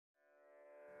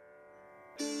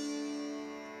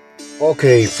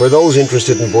Okay, for those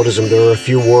interested in Buddhism, there are a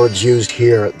few words used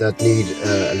here that need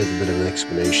a little bit of an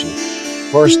explanation.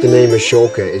 First, the name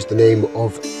Ashoka is the name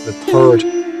of the third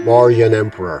Mauryan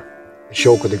emperor,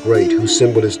 Ashoka the Great, whose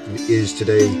symbol is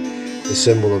today the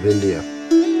symbol of India.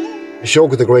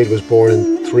 Ashoka the Great was born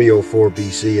in 304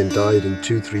 BC and died in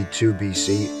 232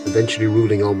 BC, eventually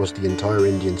ruling almost the entire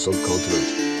Indian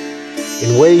subcontinent.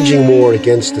 In waging war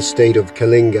against the state of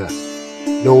Kalinga,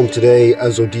 known today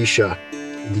as Odisha,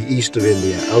 in the east of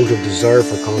India, out of desire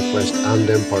for conquest and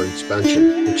empire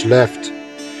expansion, which left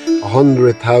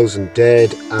 100,000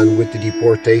 dead, and with the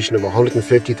deportation of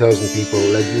 150,000 people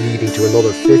leading to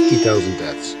another 50,000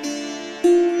 deaths.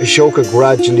 Ashoka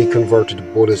gradually converted to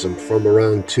Buddhism from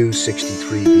around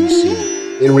 263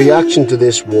 BC. In reaction to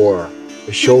this war,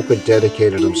 Ashoka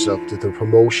dedicated himself to the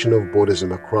promotion of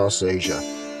Buddhism across Asia,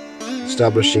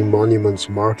 establishing monuments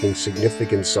marking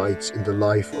significant sites in the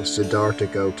life of Sadarta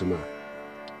Guatama.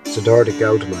 Sadarta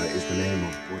Guatama is the name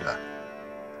of Buddha.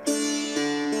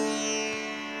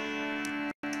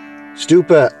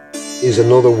 Stupa is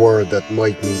another word that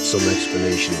might need some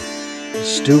explanation.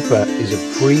 Stupa is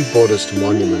a pre-Buddhist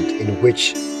monument in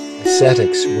which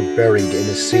ascetics were buried in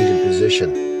a seated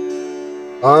position.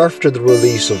 After the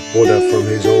release of Buddha from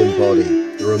his own body,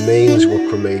 the remains were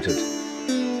cremated.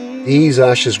 These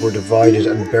ashes were divided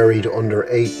and buried under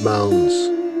 8 mounds,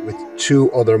 with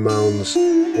 2 other mounds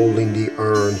holding the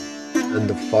urn and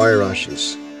the fire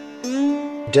ashes.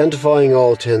 Identifying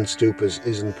all 10 stupas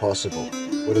isn't possible,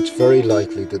 but it's very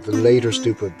likely that the later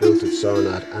stupa built at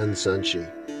Sarnath and Sanchi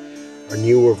are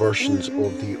newer versions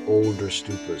of the older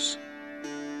stupas,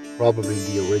 probably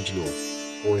the original,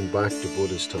 going back to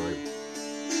Buddha's time.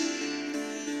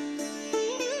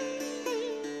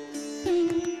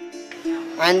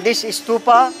 And this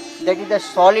stupa, that is the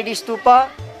solid stupa,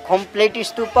 complete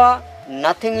stupa,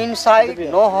 nothing inside,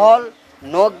 no hall,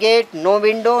 no gate, no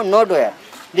window, no door.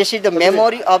 This is the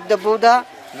memory of the Buddha,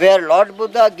 where Lord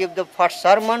Buddha gave the first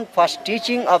sermon, first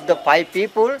teaching of the 5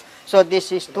 people. So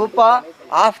this is stupa.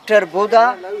 After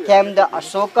Buddha came the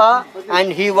Ashoka,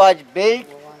 and he was built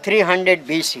 300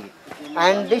 BC.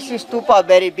 And this is stupa,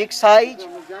 very big size.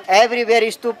 Everywhere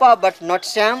is stupa, but not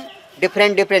same.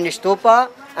 Different stupa,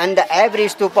 and every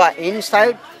stupa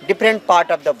inside different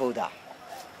part of the Buddha.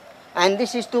 And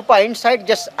this is stupa inside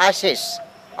just ashes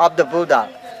of the Buddha,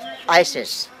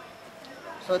 ashes.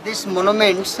 So these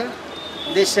monuments,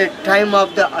 this time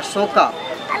of the Ashoka,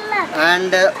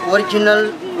 and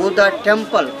original Buddha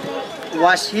temple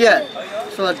was here.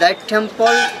 So that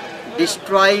temple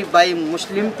destroyed by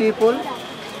Muslim people.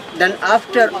 Then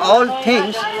after all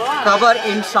things cover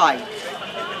inside.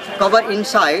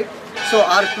 So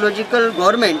archaeological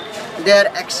government, they are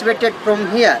excavated from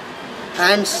here,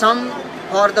 and some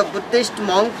for the Buddhist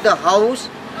monk, the house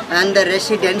and the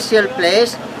residential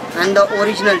place and the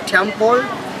original temple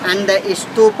and the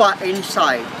stupa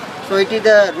inside. So it is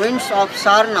the ruins of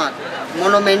Sarnath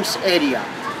monuments area.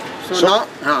 So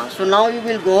now you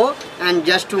will go and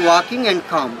just walking and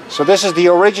come. So this is the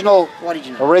original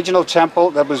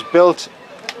temple that was built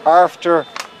after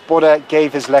Buddha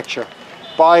gave his lecture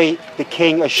by the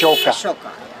King Ashoka.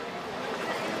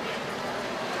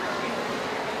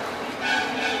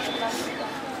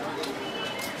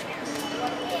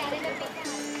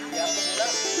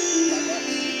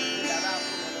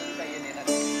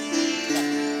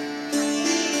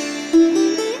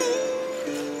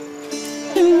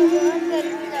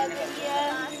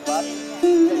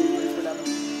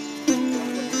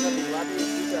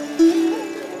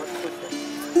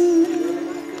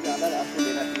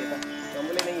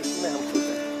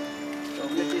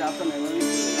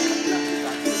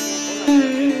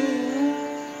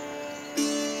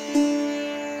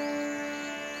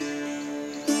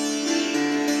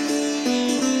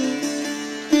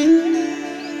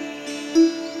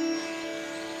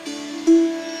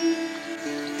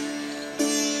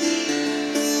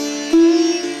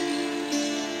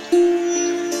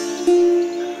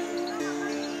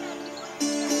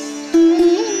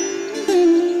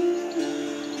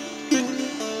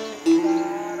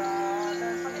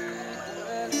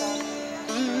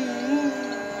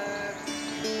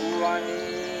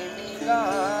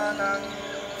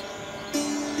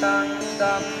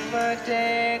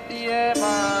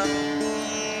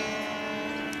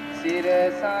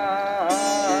 Sirasa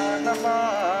Namah